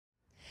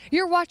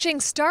You're watching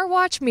Star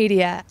Watch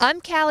Media. I'm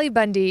Callie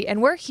Bundy,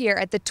 and we're here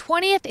at the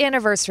 20th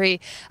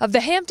anniversary of the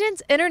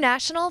Hamptons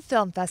International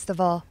Film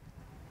Festival.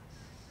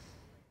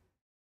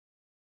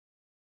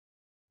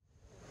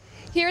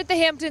 Here at the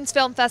Hamptons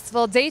Film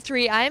Festival, Day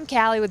 3, I am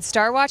Callie with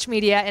Star Watch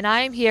Media, and I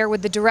am here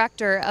with the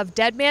director of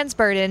Dead Man's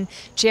Burden,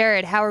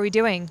 Jared. How are we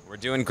doing? We're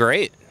doing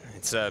great.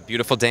 It's a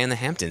beautiful day in the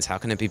Hamptons. How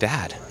can it be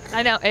bad?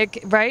 I know,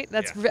 right?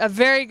 That's a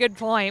very good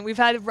point. We've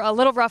had a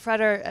little rough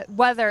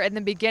weather in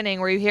the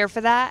beginning. Were you here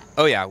for that?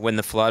 Oh yeah, when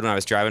I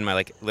was driving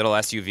my little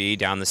SUV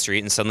down the street,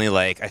 and suddenly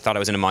I thought I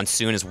was in a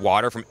monsoon as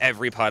water from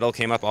every puddle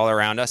came up all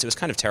around us. It was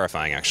kind of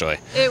terrifying, actually.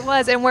 It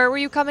was. And where were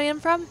you coming in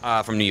from?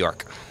 From New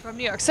York. From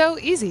New York. So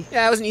easy.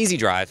 Yeah, it was an easy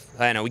drive.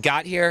 I know. We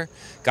got here,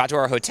 got to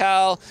our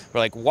hotel.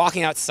 We're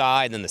walking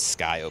outside, and then the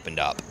sky opened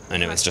up,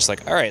 and it was just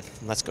all right,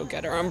 let's go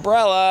get our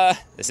umbrella.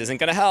 This isn't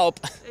gonna help.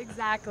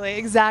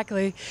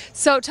 Exactly.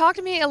 So talk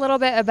to me a little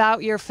bit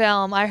about your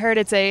film. I heard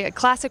it's a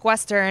classic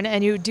Western,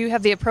 and you do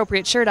have the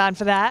appropriate shirt on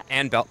for that.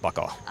 And belt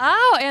buckle.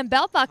 Oh, and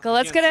belt buckle.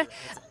 Let's get a...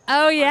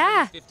 Oh,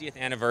 yeah. 50th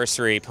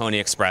anniversary Pony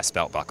Express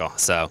belt buckle.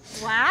 So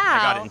wow. I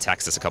got it in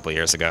Texas a couple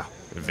years ago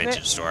at a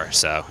vintage store,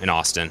 so in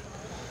Austin.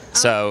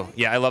 So,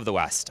 yeah, I love the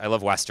West. I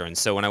love Westerns.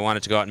 So when I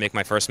wanted to go out and make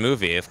my first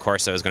movie, of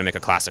course I was going to make a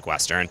classic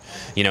Western,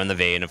 in the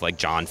vein of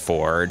John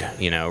Ford,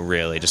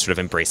 really just sort of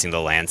embracing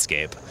the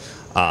landscape.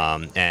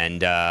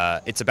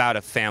 It's about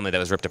a family that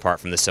was ripped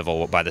apart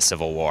by the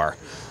Civil War.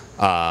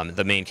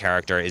 The main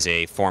character is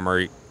a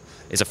former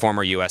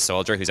U.S.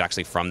 soldier who's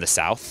actually from the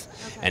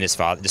South, and his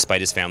father,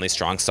 despite his family's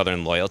strong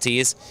Southern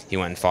loyalties, he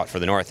went and fought for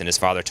the North, and his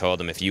father told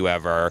him, if you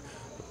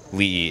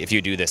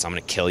do this, I'm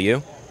going to kill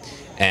you.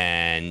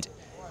 And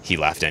he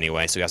left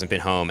anyway, so he hasn't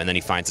been home, and then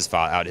he finds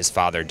out his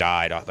father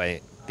died by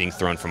being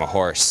thrown from a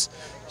horse.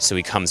 So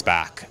he comes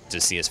back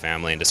to see his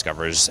family and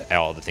discovers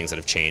all the things that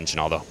have changed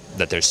and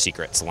that there's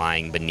secrets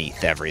lying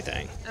beneath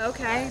everything.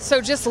 Okay,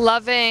 so just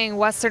loving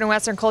Western and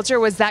Western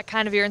culture, was that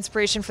kind of your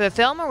inspiration for the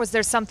film, or was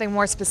there something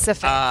more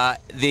specific? I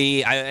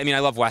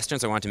love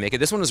Westerns. I wanted to make it.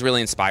 This one was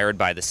really inspired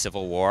by the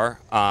Civil War.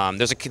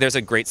 There's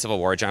a great Civil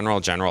War general,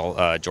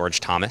 George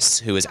Thomas,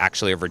 who is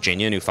actually a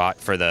Virginian who fought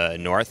for the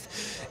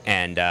North.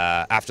 And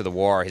after the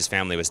war, his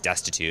family was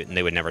destitute, and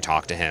they would never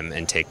talk to him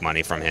and take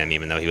money from him,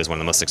 even though he was one of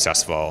the most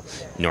successful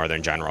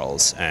Northern generals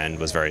and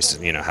was very,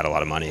 had a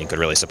lot of money and could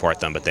really support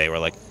them. But they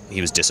were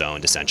he was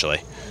disowned, essentially.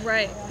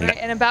 Right.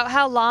 And about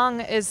how long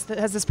has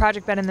this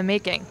project been in the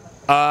making?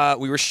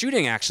 We were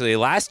shooting, actually.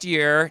 Last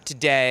year,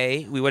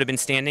 today, we would have been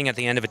standing at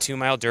the end of a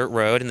 2-mile dirt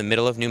road in the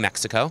middle of New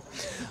Mexico,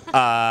 with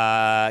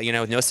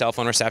no cell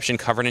phone reception,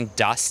 covered in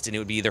dust, and it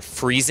would be either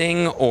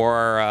freezing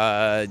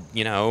or,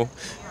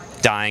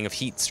 dying of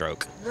heat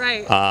stroke.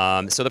 Right.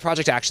 So the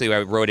project, actually,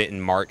 I wrote it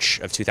in March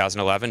of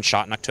 2011,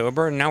 shot in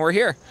October, and now we're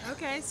here.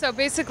 Okay, so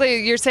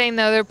basically you're saying,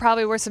 though, there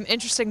probably were some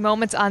interesting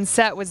moments on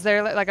set. Was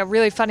there a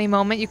really funny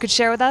moment you could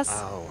share with us?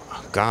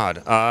 Oh,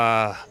 God.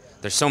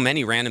 There's so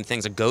many random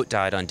things. A goat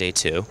died on day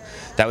 2.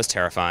 That was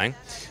terrifying.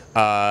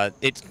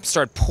 It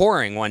started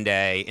pouring one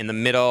day in the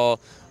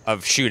middle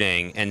of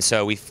shooting, and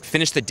so we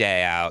finished the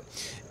day out.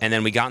 And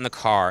then we got in the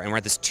car, and we're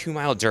at this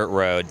 2-mile dirt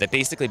road that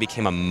basically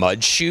became a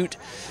mud chute.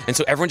 And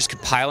so everyone just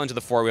could pile into the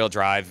 4-wheel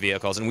drive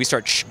vehicles, and we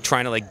start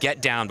trying to get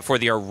down before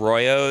the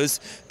arroyos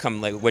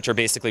come, which are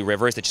basically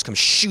rivers that just come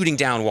shooting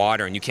down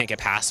water, and you can't get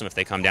past them if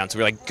they come down. So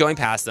we're going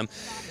past them.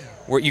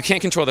 You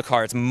can't control the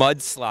car. It's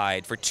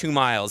mudslide for 2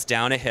 miles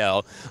down a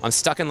hill. I'm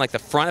stuck in the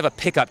front of a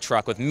pickup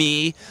truck with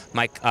me,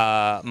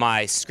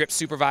 my script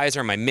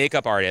supervisor, my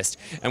makeup artist,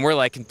 and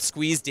we're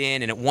squeezed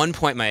in. And at one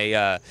point,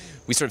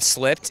 we sort of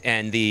slipped,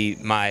 and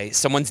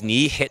someone's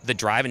knee hit the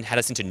drive and had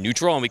us into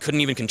neutral, and we couldn't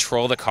even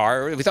control the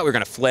car. We thought we were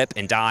gonna flip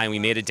and die, and we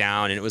made it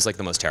down, and it was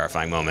the most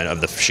terrifying moment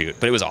of the shoot.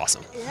 But it was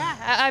awesome. Yeah,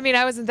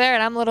 I wasn't there,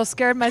 and I'm a little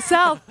scared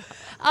myself.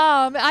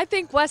 I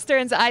think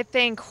Westerns, I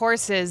think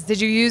horses.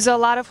 Did you use a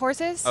lot of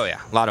horses? Oh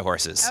yeah, a lot of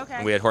horses.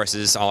 Okay. We had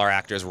horses, all our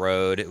actors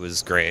rode. It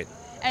was great.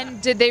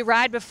 And did they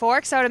ride before?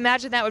 Because I would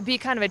imagine that would be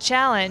kind of a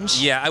challenge.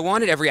 Yeah, I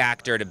wanted every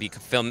actor to be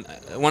film.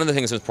 One of the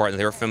things that was important,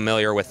 they were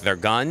familiar with their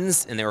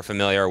guns and they were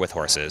familiar with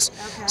horses.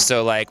 Okay.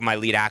 So my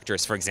lead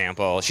actress, for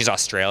example, she's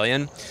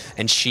Australian,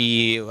 and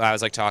I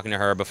was talking to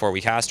her before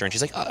we cast her, and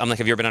she's like, I'm like,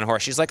 have you ever been on a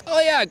horse? She's like,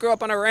 oh yeah, I grew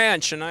up on a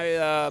ranch, and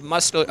I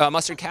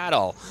mustered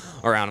cattle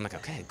around. I'm like,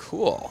 okay,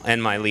 cool.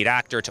 And one of my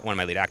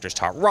lead actors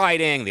taught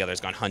riding, the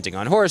other's gone hunting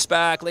on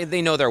horseback.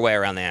 They know their way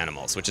around the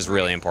animals, which is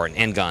really important,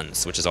 and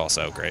guns, which is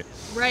also great.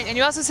 Right, and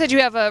you also said you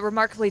have a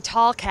remarkably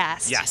tall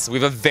cast. Yes, we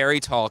have a very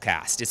tall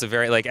cast. It's a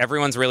very,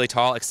 everyone's really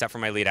tall except for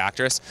my lead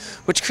actress,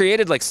 which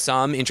created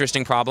some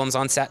interesting problems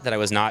on set that I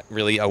was not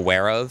really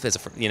aware of,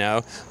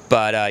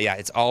 but yeah,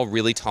 it's all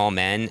really tall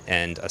men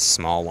and a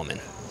small woman.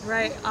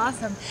 Right,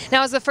 awesome.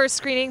 Now, has the first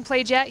screening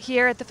played yet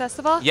here at the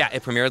festival? Yeah,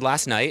 it premiered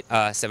last night,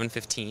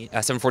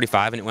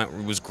 7:45, and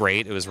it was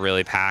great. It was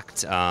really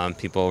packed.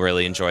 People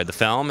really enjoyed the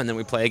film, and then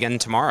we play again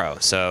tomorrow.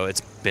 So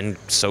it's been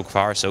so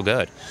far so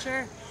good.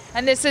 Sure.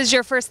 And this is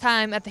your first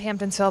time at the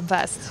Hamptons Film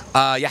Fest?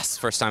 Yes,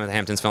 first time at the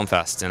Hamptons Film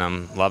Fest, and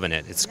I'm loving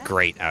it. It's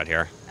great out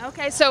here.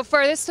 Okay, so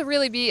for this to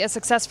really be a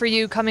success for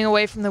you coming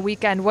away from the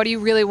weekend, what do you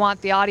really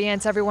want the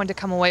audience, everyone to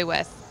come away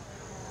with?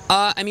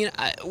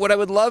 What I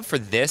would love for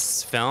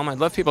this film, I'd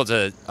love people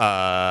to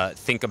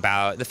think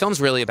about, the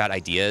film's really about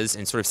ideas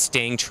and sort of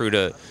staying true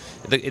to,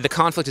 the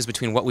conflict is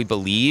between what we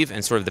believe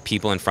and sort of the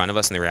people in front of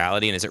us and the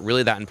reality, and is it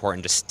really that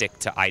important to stick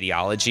to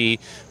ideology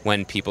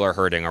when people are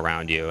hurting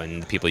around you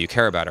and the people you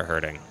care about are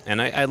hurting?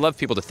 And I'd love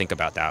people to think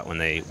about that when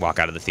they walk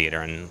out of the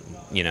theater, and,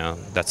 you know,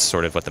 that's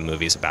sort of what the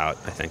movie's about,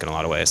 I think, in a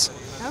lot of ways.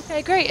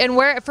 Okay, great. And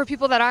where, for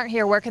people that aren't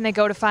here, where can they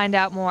go to find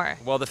out more?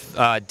 Well, the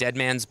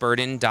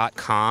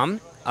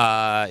deadmansburden.com.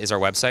 Is our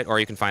website, or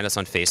you can find us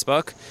on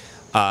Facebook,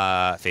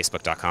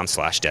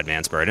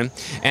 facebook.com/deadmansburden.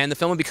 And the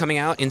film will be coming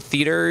out in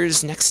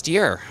theaters next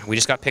year. We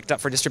just got picked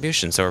up for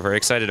distribution, so we're very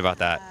excited about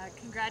that.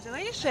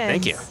 Congratulations.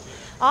 Thank you.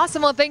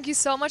 Awesome. Well, thank you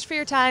so much for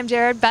your time,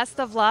 Jared. Best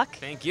of luck.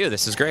 Thank you.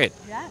 This is great.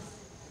 Yes.